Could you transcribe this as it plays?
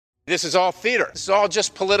This is all theater. This is all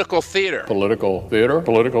just political theater. Political theater.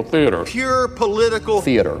 Political theater. Pure political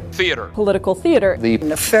theater. Theater. Political theater. The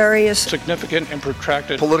nefarious, significant and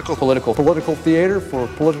protracted political theater for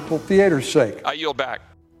political theater's sake. I yield back.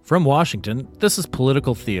 From Washington, this is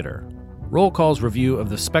Political Theater, Roll Call's review of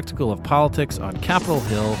the spectacle of politics on Capitol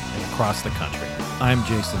Hill and across the country. I'm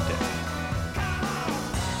Jason Dick.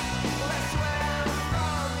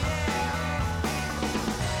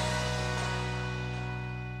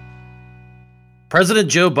 President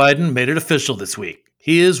Joe Biden made it official this week.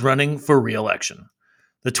 He is running for re-election.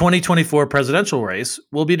 The 2024 presidential race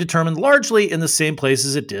will be determined largely in the same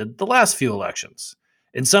places it did the last few elections.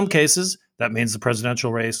 In some cases, that means the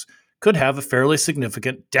presidential race could have a fairly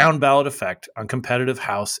significant down-ballot effect on competitive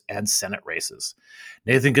House and Senate races.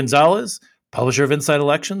 Nathan Gonzalez, publisher of Inside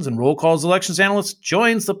Elections and Roll Call's elections analyst,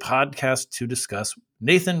 joins the podcast to discuss.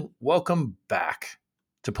 Nathan, welcome back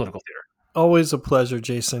to Political Theater. Always a pleasure,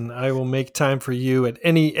 Jason. I will make time for you at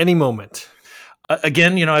any moment.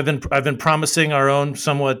 Again, I've been promising our own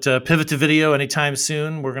somewhat pivot to video anytime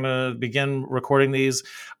soon. We're going to begin recording these.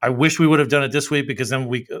 I wish we would have done it this week because then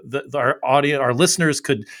our listeners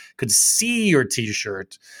could see your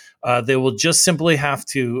T-shirt. They will just simply have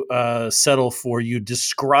to settle for you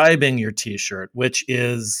describing your T-shirt, which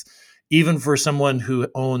is, even for someone who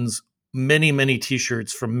owns many, many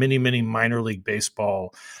T-shirts from many, many minor league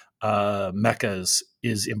baseball meccas,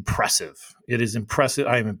 is impressive. It is impressive.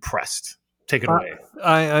 I am impressed. Take it away.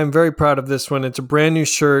 I'm very proud of this one. It's a brand new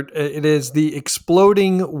shirt. It is the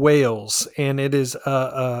Exploding Whales, and it is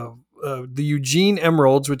the Eugene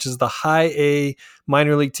Emeralds, which is the high A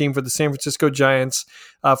minor league team for the San Francisco Giants.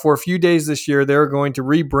 For a few days this year, they're going to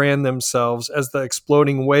rebrand themselves as the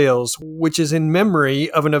Exploding Whales, which is in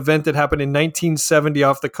memory of an event that happened in 1970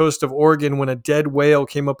 off the coast of Oregon when a dead whale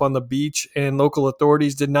came up on the beach and local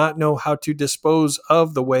authorities did not know how to dispose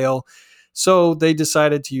of the whale. So they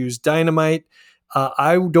decided to use dynamite.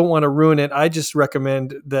 I don't want to ruin it. I just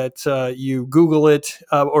recommend that you Google it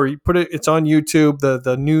or you put it. It's on YouTube,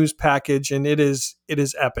 the news package, and it is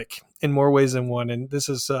epic in more ways than one. And this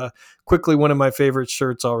is quickly one of my favorite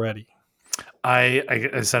shirts already.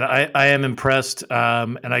 I said I am impressed,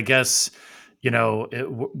 and I guess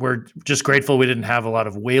we're just grateful we didn't have a lot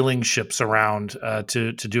of whaling ships around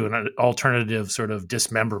to do an alternative sort of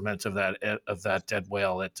dismemberment of that dead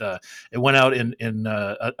whale. It went out in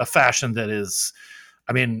a fashion that is,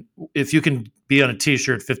 I mean, if you can be on a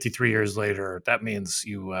T-shirt 53 years later, that means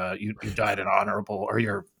you died an honorable, or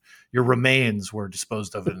your remains were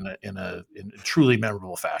disposed of in a truly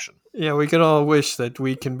memorable fashion. Yeah, we can all wish that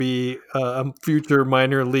we can be a future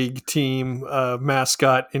minor league team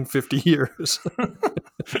mascot in 50 years.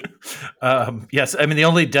 Yes, I mean the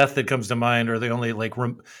only death that comes to mind, or the only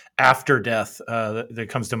after death that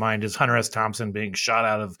comes to mind, is Hunter S. Thompson being shot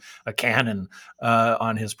out of a cannon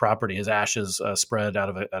on his property. His ashes spread out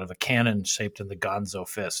of a cannon shaped in the Gonzo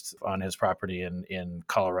fist on his property in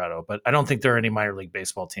Colorado. But I don't think there are any minor league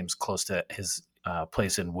baseball teams close to his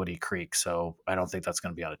place in Woody Creek, so I don't think that's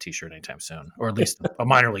going to be on a T-shirt anytime soon, or at least a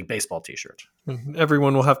minor league baseball T-shirt.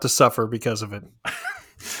 Everyone will have to suffer because of it.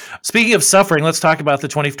 Speaking of suffering, let's talk about the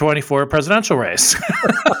 2024 presidential race.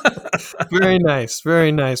 Very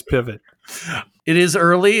nice pivot. It is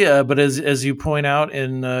early, but as you point out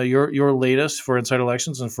in your latest for Inside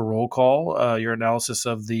Elections and for Roll Call, your analysis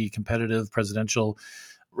of the competitive presidential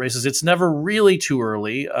races, it's never really too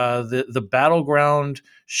early. The battleground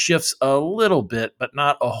shifts a little bit, but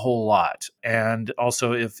not a whole lot. And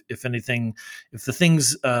also, if anything, if the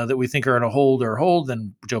things that we think are on a hold are hold,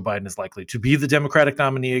 then Joe Biden is likely to be the Democratic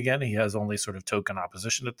nominee again. He has only sort of token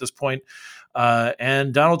opposition at this point.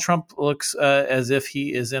 And Donald Trump looks as if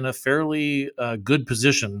he is in a fairly good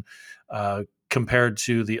position compared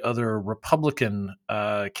to the other Republican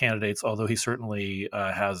candidates, although he certainly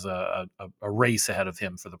has a race ahead of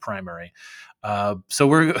him for the primary. So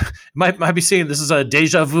we might be seeing this is a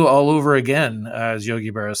deja vu all over again, as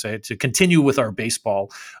Yogi Berra say, to continue with our baseball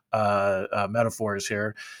metaphors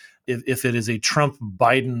here. If it is a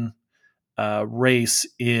Trump-Biden race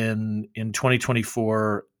in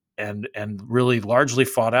 2024 and really largely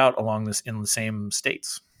fought out along this in the same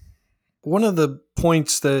states. One of the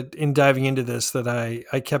points that in diving into this that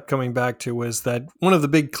I kept coming back to was that one of the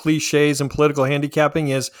big cliches in political handicapping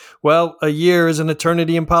is, well, a year is an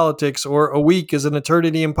eternity in politics, or a week is an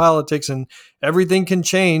eternity in politics, and everything can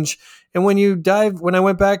change. And when I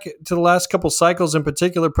went back to the last couple cycles, in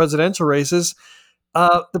particular presidential races,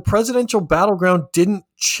 the presidential battleground didn't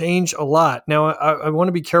change a lot. Now, I want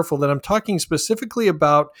to be careful that I'm talking specifically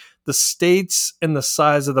about the states and the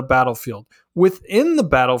size of the battlefield. Within the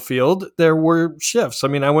battlefield, there were shifts. I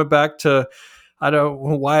mean, I went back to I don't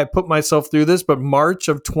know why I put myself through this, but March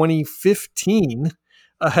of 2015,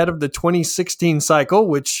 ahead of the 2016 cycle,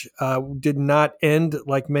 which did not end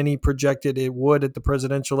like many projected it would at the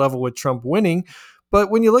presidential level with Trump winning. But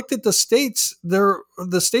when you looked at the states, the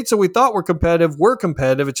states that we thought were competitive were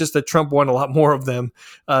competitive. It's just that Trump won a lot more of them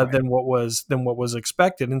than what was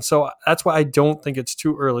expected, and so that's why I don't think it's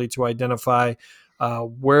too early to identify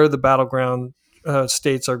where the battleground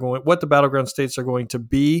states are going, what the battleground states are going to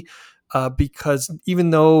be, because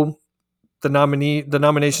even though the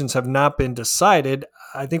nominations have not been decided,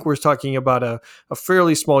 I think we're talking about a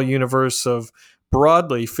fairly small universe of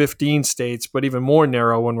broadly 15 states, but even more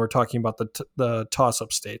narrow when we're talking about the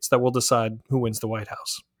toss-up states that will decide who wins the White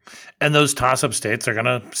House. And those toss-up states are going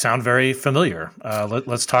to sound very familiar.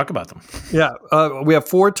 Let's talk about them. Yeah, we have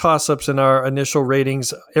 4 toss-ups in our initial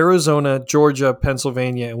ratings: Arizona, Georgia,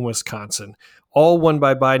 Pennsylvania, and Wisconsin, all won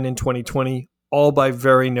by Biden in 2020, all by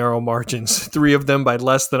very narrow margins. 3 of them by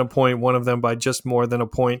less than a point, 1 of them by just more than a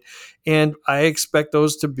point. And I expect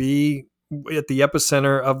those to be at the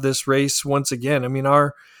epicenter of this race once again. I mean,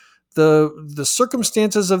 the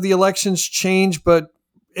circumstances of the elections change, but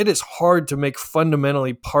it is hard to make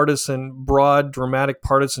fundamentally partisan, broad, dramatic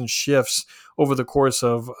partisan shifts over the course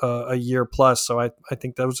of a year plus. So I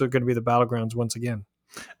think those are going to be the battlegrounds once again.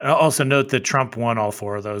 I'll also note that Trump won all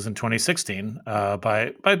 4 of those in 2016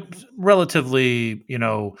 by relatively,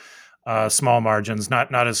 small margins,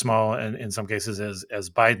 not as small in some cases as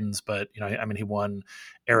Biden's, but I mean, he won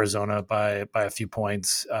Arizona by a few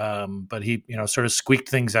points, but he sort of squeaked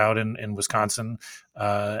things out in Wisconsin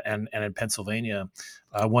and in Pennsylvania,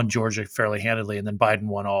 won Georgia fairly handedly, and then Biden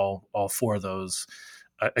won all 4 of those.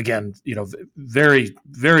 Again, very,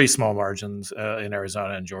 very small margins in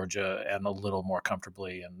Arizona and Georgia, and a little more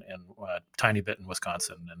comfortably and a tiny bit in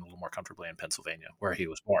Wisconsin, and a little more comfortably in Pennsylvania, where he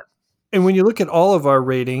was born. And when you look at all of our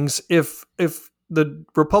ratings, if the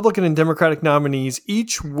Republican and Democratic nominees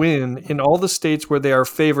each win in all the states where they are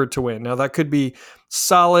favored to win, now that could be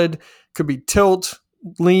solid, could be tilt,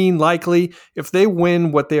 lean, likely. If they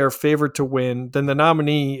win what they are favored to win, then the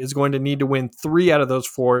nominee is going to need to win 3 out of those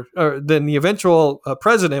 4. Then the eventual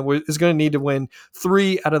president is going to need to win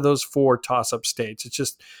 3 out of those 4 toss-up states. It's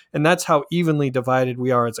just, and that's how evenly divided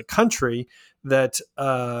we are as a country. That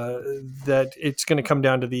it's going to come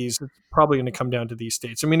down to these. Probably going to come down to these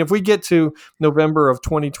states. I mean, if we get to November of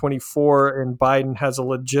 2024 and Biden has a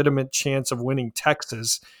legitimate chance of winning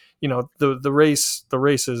Texas, the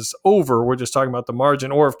race is over. We're just talking about the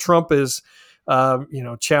margin. Or if Trump is,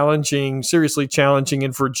 seriously challenging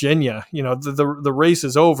in Virginia, the race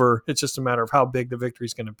is over. It's just a matter of how big the victory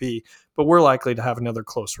is going to be. But we're likely to have another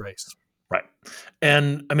close race. Right.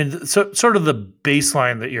 And I mean, so sort of the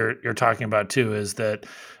baseline that you're talking about too is that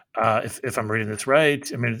if I'm reading this right,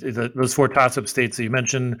 I mean, those 4 toss-up states that you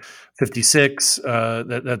mentioned, 56,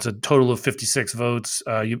 that's a total of 56 votes.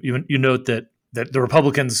 You note that the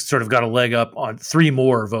Republicans sort of got a leg up on 3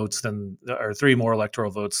 more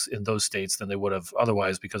electoral votes in those states than they would have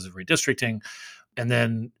otherwise because of redistricting. And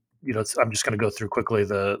then, I'm just going to go through quickly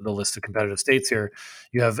the list of competitive states here.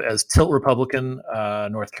 You have as tilt Republican,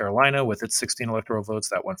 North Carolina with its 16 electoral votes.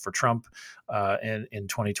 That went for Trump in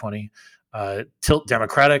 2020. Tilt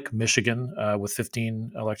Democratic, Michigan with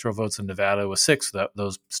 15 electoral votes, and Nevada with 6.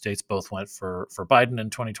 Those states both went for Biden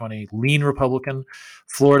in 2020. Lean Republican,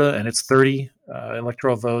 Florida, and its 30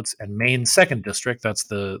 electoral votes, and Maine 2nd District. That's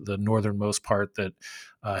the northernmost part that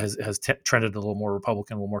has trended a little more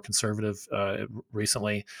Republican, a little more conservative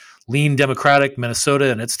recently. Lean Democratic,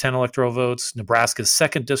 Minnesota, and its 10 electoral votes. Nebraska's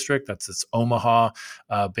 2nd District, that's its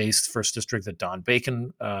Omaha-based 1st District that Don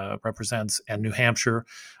Bacon represents, and New Hampshire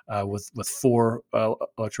with 4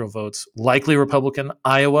 electoral votes. Likely Republican,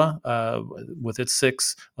 Iowa with its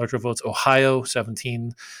 6 electoral votes. Ohio,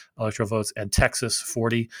 17 electoral votes, and Texas,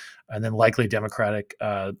 40. And then likely Democratic,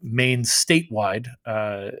 Maine statewide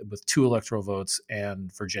with 2 electoral votes,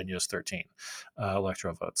 and Virginia's 13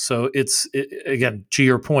 electoral votes. So again, to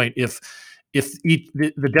your point, if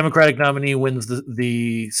the Democratic nominee wins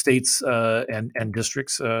the states and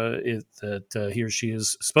districts that he or she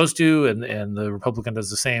is supposed to, and the Republican does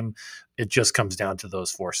the same, it just comes down to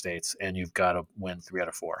those 4 states, and you've got to win 3 out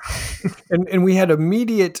of 4. And we had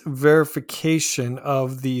immediate verification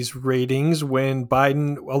of these ratings when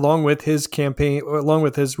Biden, along with his campaign, along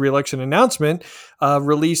with his reelection announcement,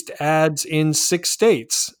 released ads in 6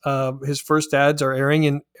 states. His first ads are airing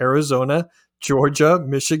in Arizona, Georgia,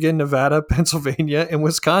 Michigan, Nevada, Pennsylvania, and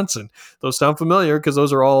Wisconsin. Those sound familiar because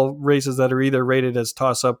those are all races that are either rated as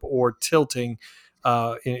toss-up or tilting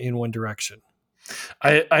in one direction.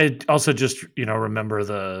 I also just remember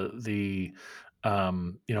the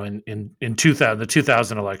in 2000, the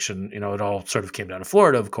 2000 election, it all sort of came down to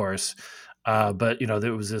Florida, of course. But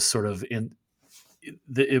there was this sort of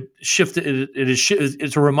it shifted.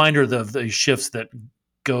 It's a reminder of the shifts that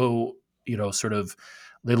go, sort of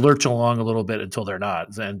they lurch along a little bit until they're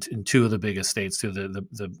not. And in two of the biggest states, two of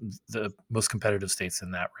the most competitive states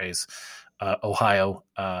in that race, Ohio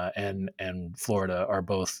and Florida, are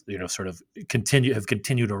both sort of have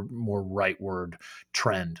continued a more rightward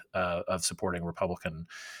trend of supporting Republican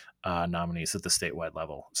nominees at the statewide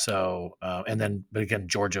level. So, but again,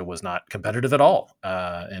 Georgia was not competitive at all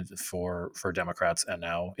for Democrats, and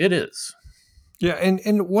now it is. Yeah,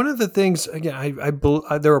 and one of the things, again,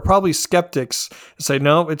 there are probably skeptics who say,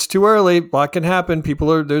 no, it's too early. A lot can happen.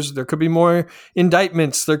 There could be more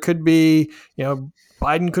indictments. There could be,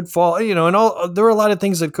 Biden could fall, and there are a lot of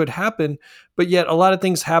things that could happen. But yet, a lot of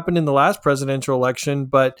things happened in the last presidential election.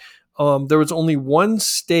 But there was only one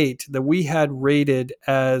state that we had rated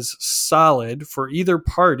as solid for either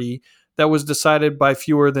party that was decided by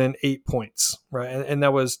fewer than 8 points, right? And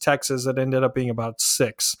that was Texas. That ended up being about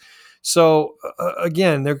 6. So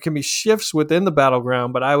again, there can be shifts within the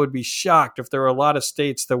battleground, but I would be shocked if there are a lot of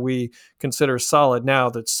states that we consider solid now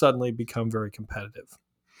that suddenly become very competitive.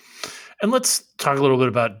 And let's talk a little bit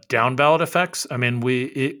about down ballot effects. I mean,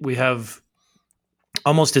 we have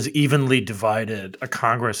almost as evenly divided a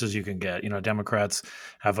Congress as you can get. Democrats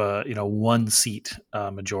have a 1 seat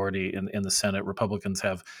majority in the Senate. Republicans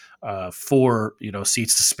have 4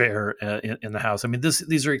 seats to spare in the House. I mean,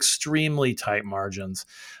 these are extremely tight margins,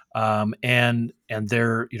 and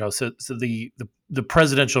they're so the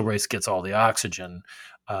presidential race gets all the oxygen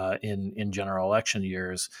in general election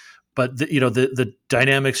years. But the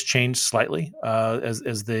dynamics change slightly as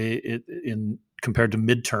compared to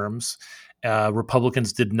midterms.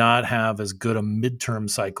 Republicans did not have as good a midterm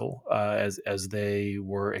cycle as they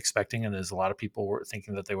were expecting, and as a lot of people were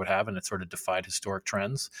thinking that they would have, and it sort of defied historic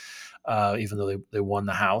trends. Even though they won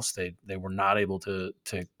the House, they were not able to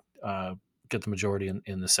get the majority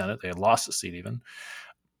in the Senate. They had lost a seat even.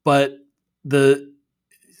 But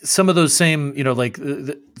some of those same,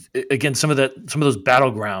 again, some of those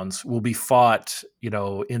battlegrounds will be fought,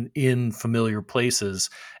 in familiar places,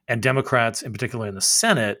 and Democrats, in particular in the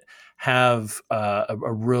Senate, have a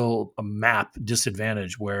real map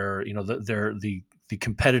disadvantage where they're the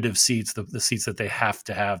competitive seats, the seats that they have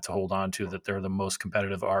to hold on to, that they're the most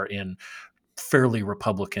competitive, are in fairly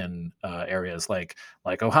Republican areas like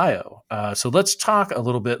Ohio. So let's talk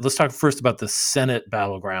first about the Senate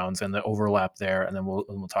battlegrounds and the overlap there, and then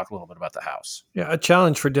we'll talk a little bit about the House. Yeah, a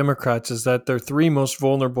challenge for Democrats is that their 3 most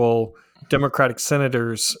vulnerable Democratic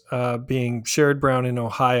senators, being Sherrod Brown in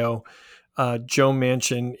Ohio, Joe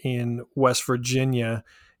Manchin in West Virginia,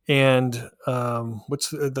 and what's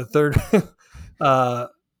the third?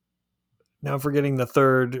 Now I'm forgetting the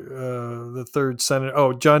third senator.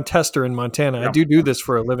 Oh, John Tester in Montana. Yeah. I do this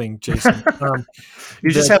for a living, Jason. You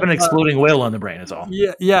just have an exploding whale on the brain, is all.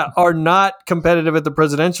 Yeah, are not competitive at the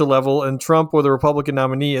presidential level, and Trump, or the Republican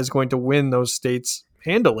nominee, is going to win those states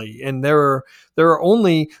handily. And there are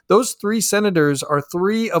only those 3 senators are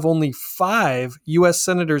 3 of only 5 U.S.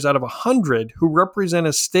 senators out of 100 who represent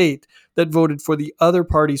a state that voted for the other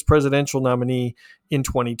party's presidential nominee in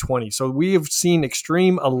 2020. So we have seen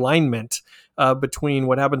extreme alignment between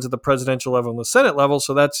what happens at the presidential level and the Senate level.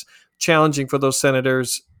 So that's challenging for those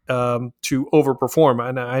senators to overperform.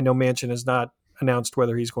 And I know Manchin has not announced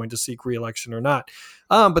whether he's going to seek re-election or not.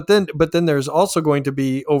 But then there's also going to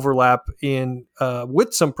be overlap in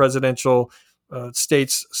with some presidential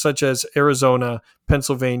states such as Arizona,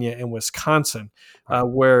 Pennsylvania, and Wisconsin,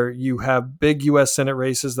 where you have big U.S. Senate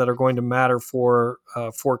races that are going to matter for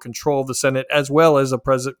control of the Senate, as well as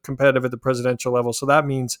competitive at the presidential level. So that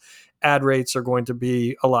means ad rates are going to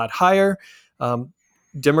be a lot higher.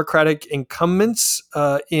 Democratic incumbents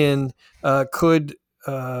could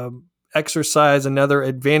exercise another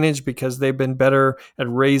advantage because they've been better at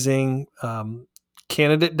raising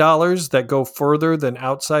candidate dollars that go further than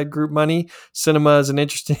outside group money. Sinema is an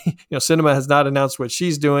interesting, Sinema has not announced what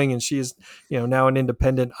she's doing, and she is, now an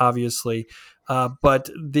independent, obviously. But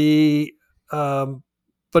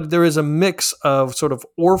there is a mix of sort of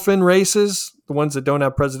orphan races, the ones that don't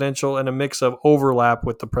have presidential, and a mix of overlap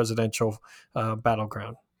with the presidential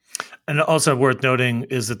battleground. And also worth noting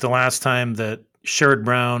is that the last time that Sherrod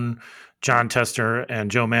Brown, John Tester, and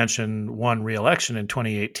Joe Manchin won re-election in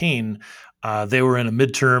 2018, they were in a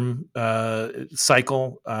midterm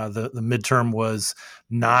cycle. The midterm was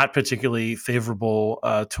not particularly favorable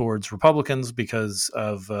towards Republicans because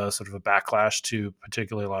of sort of a backlash to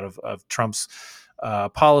particularly a lot of Trump's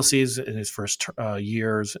policies in his first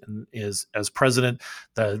years is as president.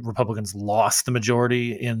 The Republicans lost the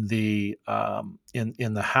majority in the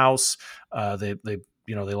House. They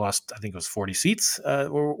lost, I think it was 40 seats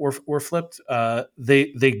were flipped.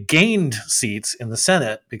 They gained seats in the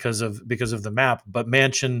Senate because of the map, but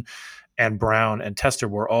Manchin and Brown and Tester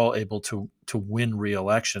were all able to win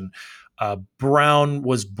re-election. Brown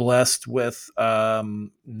was blessed with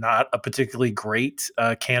not a particularly great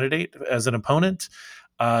candidate as an opponent.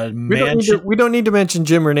 We don't need to mention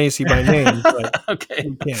Jim Renacci by name, but okay.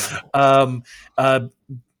 we can.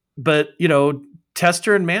 But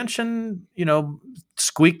Tester and Manchin,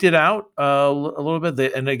 squeaked it out a little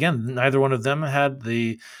bit. And again, neither one of them had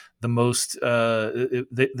the most.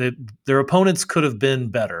 Their opponents could have been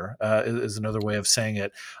better. Is another way of saying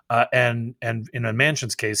it. And in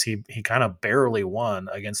Manchin's case, he kind of barely won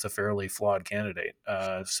against a fairly flawed candidate.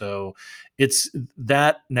 So it's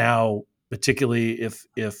that now. Particularly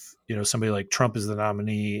if somebody like Trump is the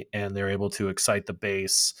nominee and they're able to excite the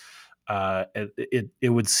base, it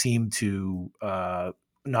would seem to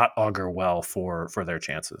not augur well for their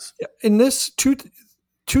chances. In this, two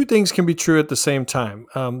things can be true at the same time.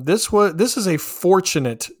 This is a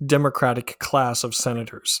fortunate Democratic class of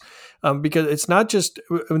senators because it's not just.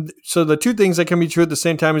 So the two things that can be true at the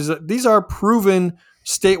same time is that these are proven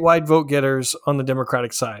statewide vote getters on the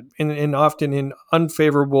Democratic side, and often in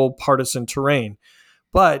unfavorable partisan terrain.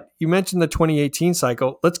 But you mentioned the 2018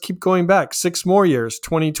 cycle. Let's keep going back 6 more years.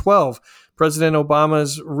 2012, President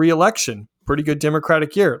Obama's reelection, pretty good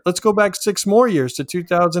Democratic year. Let's go back 6 more years to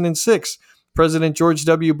 2006. President George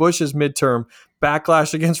W. Bush's midterm,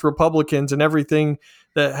 backlash against Republicans and everything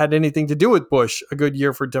that had anything to do with Bush, a good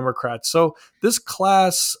year for Democrats. So this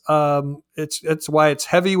class, it's why it's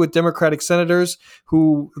heavy with Democratic senators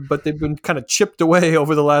but they've been kind of chipped away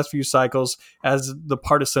over the last few cycles as the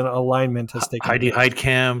partisan alignment has taken. Heidi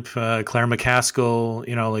Heitkamp, Claire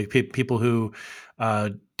McCaskill, people who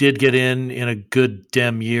did get in a good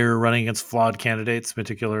Dem year running against flawed candidates. In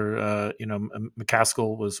particular,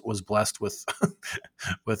 McCaskill was blessed with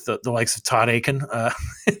with the likes of Todd Aiken.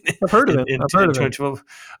 I've heard of it. In 2012.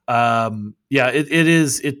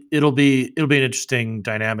 It'll be an interesting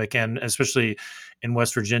dynamic, and especially in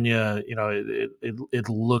West Virginia, it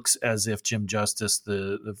looks as if Jim Justice,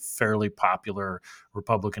 the fairly popular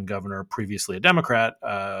Republican governor, previously a Democrat,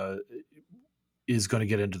 is going to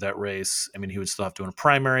get into that race. I mean, he would still have to win a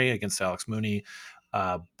primary against Alex Mooney,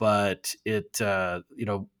 but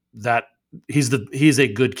that he's a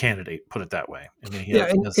good candidate. Put it that way. I mean,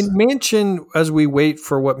 and Manchin, as we wait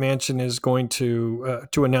for what Manchin is going to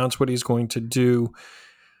announce what he's going to do,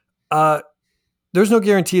 there's no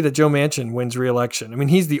guarantee that Joe Manchin wins re-election. I mean,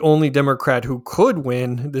 he's the only Democrat who could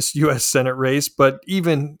win this U.S. Senate race, but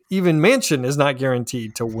even Manchin is not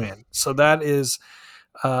guaranteed to win. So that is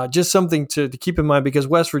just something to keep in mind because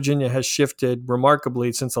West Virginia has shifted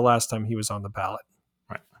remarkably since the last time he was on the ballot.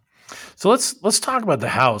 Right. So let's talk about the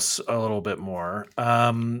House a little bit more.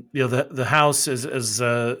 The House as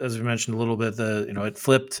we mentioned a little bit, it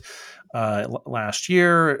flipped last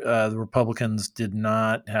year. The Republicans did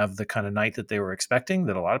not have the kind of night that they were expecting,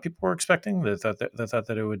 that a lot of people were expecting. They thought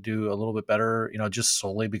that it would do a little bit better, just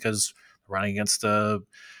solely because running against a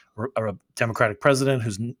Democratic president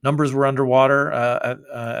whose numbers were underwater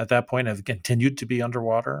at that point, have continued to be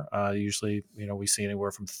underwater. Usually, we see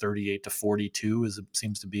anywhere from 38 to 42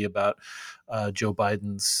 seems to be about Joe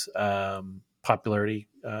Biden's popularity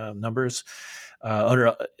numbers.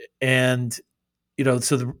 So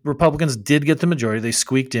the Republicans did get the majority. They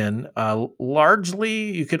squeaked in,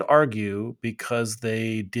 largely, you could argue, because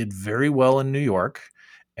they did very well in New York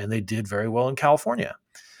and they did very well in California.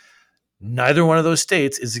 Neither one of those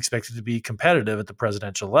states is expected to be competitive at the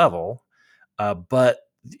presidential level, but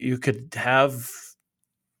you could have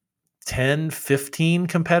 10, 15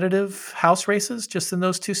 competitive House races just in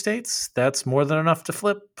those two states. That's more than enough to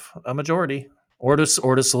flip a majority or to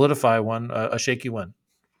solidify one, a shaky one.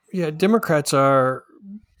 Yeah, Democrats are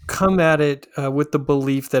come at it with the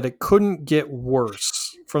belief that it couldn't get worse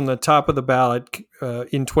from the top of the ballot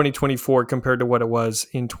in 2024 compared to what it was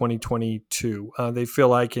in 2022. They feel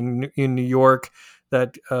like in New York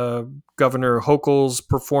that Governor Hochul's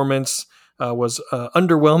performance was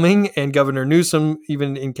underwhelming, and Governor Newsom,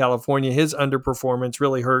 even in California, his underperformance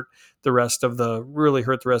really hurt the rest of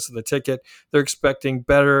the ticket. They're expecting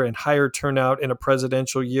better and higher turnout in a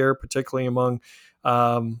presidential year, particularly among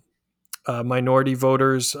minority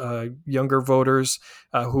voters, younger voters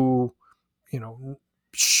who,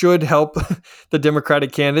 should help the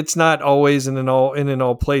Democratic candidates, not always in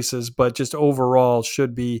all places, but just overall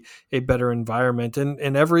should be a better environment.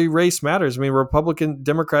 And every race matters. I mean,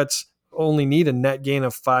 Democrats only need a net gain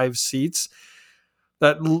of 5 seats.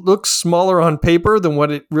 That looks smaller on paper than what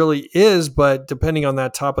it really is, but depending on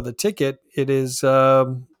that top of the ticket, it is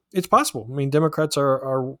it's possible. I mean, Democrats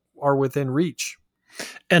are within reach.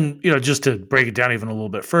 And just to break it down even a little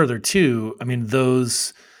bit further, too. I mean,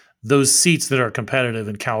 those seats that are competitive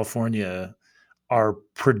in California are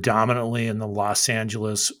predominantly in the Los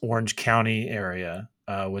Angeles, Orange County area,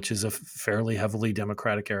 which is a fairly heavily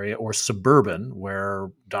Democratic area, or suburban, where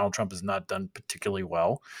Donald Trump has not done particularly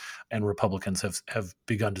well, and Republicans have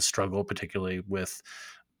begun to struggle, particularly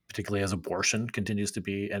as abortion continues to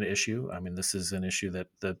be an issue. I mean, this is an issue that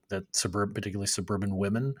particularly suburban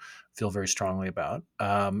women feel very strongly about.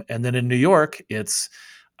 And then in New York, it's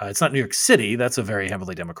not New York City. That's a very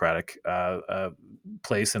heavily Democratic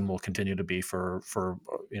place, and will continue to be for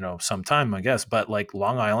some time, I guess. But like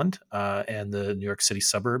Long Island and the New York City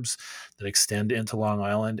suburbs that extend into Long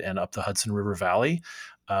Island and up the Hudson River Valley,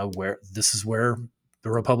 where the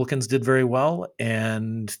Republicans did very well,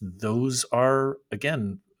 and those are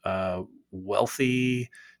again wealthy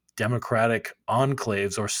Democratic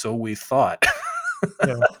enclaves, or so we thought.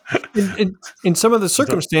 Yeah. In some of the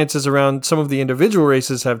circumstances around some of the individual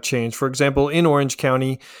races have changed. For example, in Orange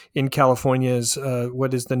County in California's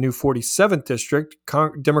what is the new 47th district,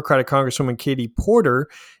 Democratic Congresswoman Katie Porter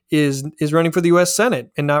is running for the U.S.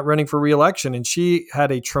 Senate and not running for re-election. And she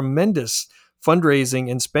had a tremendous fundraising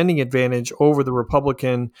and spending advantage over the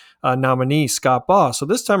Republican nominee, Scott Baugh. So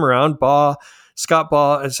this time around, Scott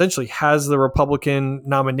Baugh essentially has the Republican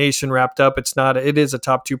nomination wrapped up. It is a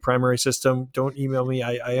top 2 primary system. Don't email me.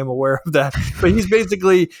 I am aware of that. But he's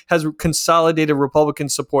basically has consolidated Republican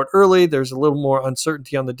support early. There's a little more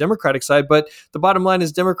uncertainty on the Democratic side. But the bottom line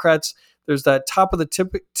is Democrats, there's that top of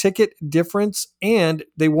the ticket difference, and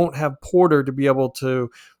they won't have Porter to be able to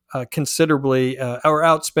considerably or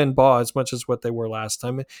outspend Baugh as much as what they were last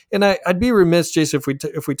time. And I'd be remiss, Jason,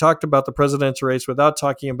 if we talked about the presidential race without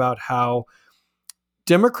talking about how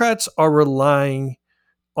Democrats are relying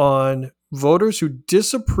on voters who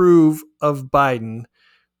disapprove of Biden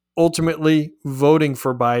ultimately voting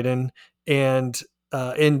for Biden and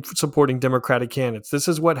in supporting Democratic candidates. This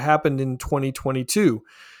is what happened in 2022.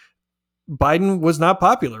 Biden was not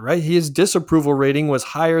popular, right? His disapproval rating was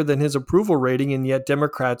higher than his approval rating, and yet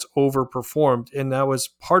Democrats overperformed. And that was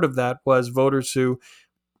part of that was voters who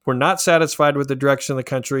were not satisfied with the direction of the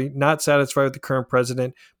country, not satisfied with the current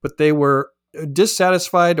president, but they were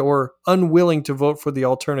dissatisfied or unwilling to vote for the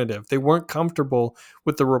alternative. They weren't comfortable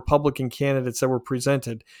with the Republican candidates that were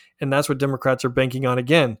presented. And that's what Democrats are banking on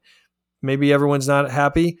again. Maybe everyone's not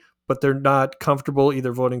happy, but they're not comfortable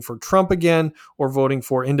either voting for Trump again or voting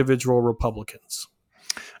for individual Republicans.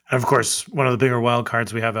 And of course, one of the bigger wild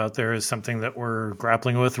cards we have out there is something that we're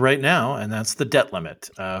grappling with right now, and that's the debt limit.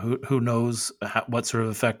 Who knows what sort of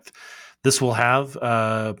effect this will have?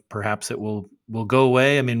 Perhaps it will go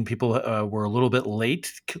away. I mean, people were a little bit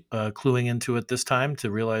late cluing into it this time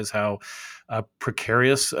to realize how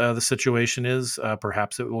precarious the situation is.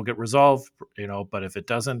 Perhaps it will get resolved, but if it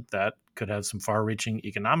doesn't, that could have some far-reaching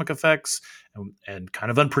economic effects and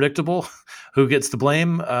kind of unpredictable who gets to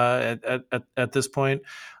blame at this point.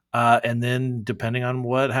 And then depending on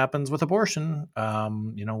what happens with abortion,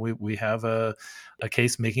 we have a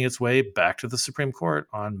case making its way back to the Supreme Court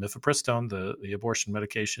on mifepristone, the abortion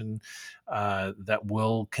medication that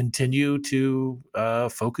will continue to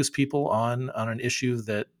focus people on an issue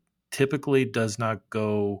that typically does not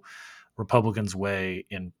go Republicans' way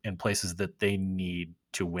in places that they need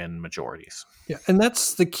to win majorities. Yeah, and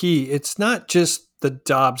that's the key. It's not just the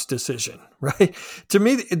Dobbs decision, right? To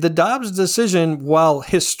me, the Dobbs decision, while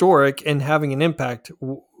historic and having an impact,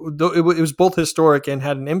 it was both historic and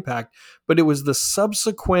had an impact, but it was the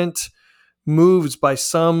subsequent moves by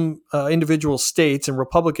some individual states and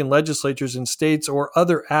Republican legislatures in states or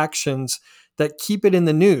other actions that keep it in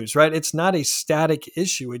the news, right? It's not a static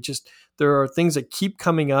issue. There are things that keep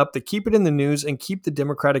coming up that keep it in the news and keep the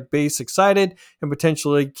Democratic base excited and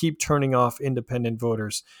potentially keep turning off independent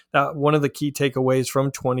voters. One of the key takeaways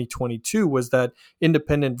from 2022 was that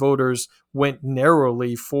independent voters went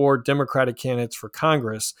narrowly for Democratic candidates for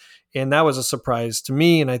Congress. And that was a surprise to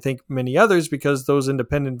me and I think many others because those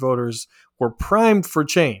independent voters were primed for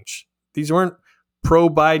change. These weren't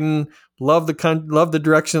pro-Biden, love the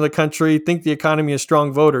direction of the country, think the economy is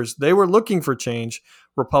strong voters. They were looking for change.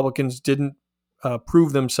 Republicans didn't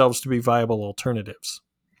prove themselves to be viable alternatives.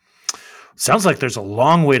 Sounds like there's a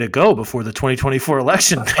long way to go before the 2024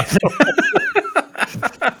 election.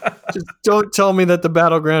 Just don't tell me that the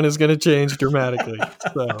battleground is going to change dramatically.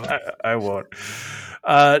 So. I won't.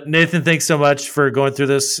 Nathan, thanks so much for going through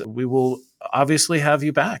this. We will obviously have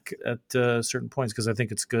you back at certain points, because I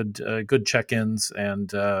think it's good check-ins,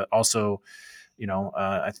 and also,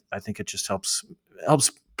 I think it just helps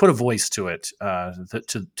put a voice to it,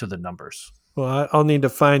 to the numbers. Well, I'll need to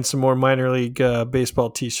find some more minor league baseball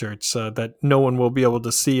T-shirts that no one will be able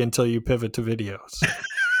to see until you pivot to videos.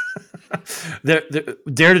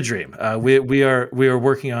 Dare to dream. We are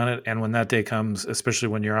working on it, and when that day comes, especially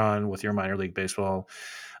when you're on with your minor league baseball,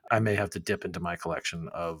 I may have to dip into my collection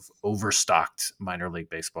of overstocked minor league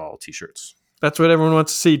baseball T-shirts. That's what everyone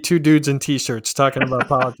wants to see: two dudes in T-shirts talking about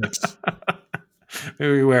politics.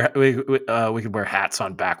 Maybe we could wear hats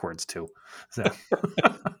on backwards too. So.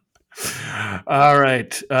 All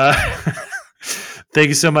right. Thank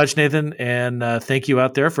you so much, Nathan. And thank you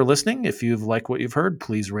out there for listening. If you've liked what you've heard,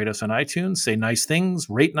 please rate us on iTunes, say nice things,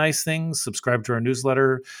 rate nice things, subscribe to our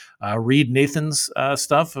newsletter, read Nathan's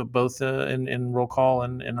stuff, both in Roll Call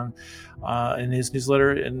and in his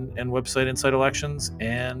newsletter and website, Inside Elections.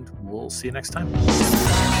 And we'll see you next time.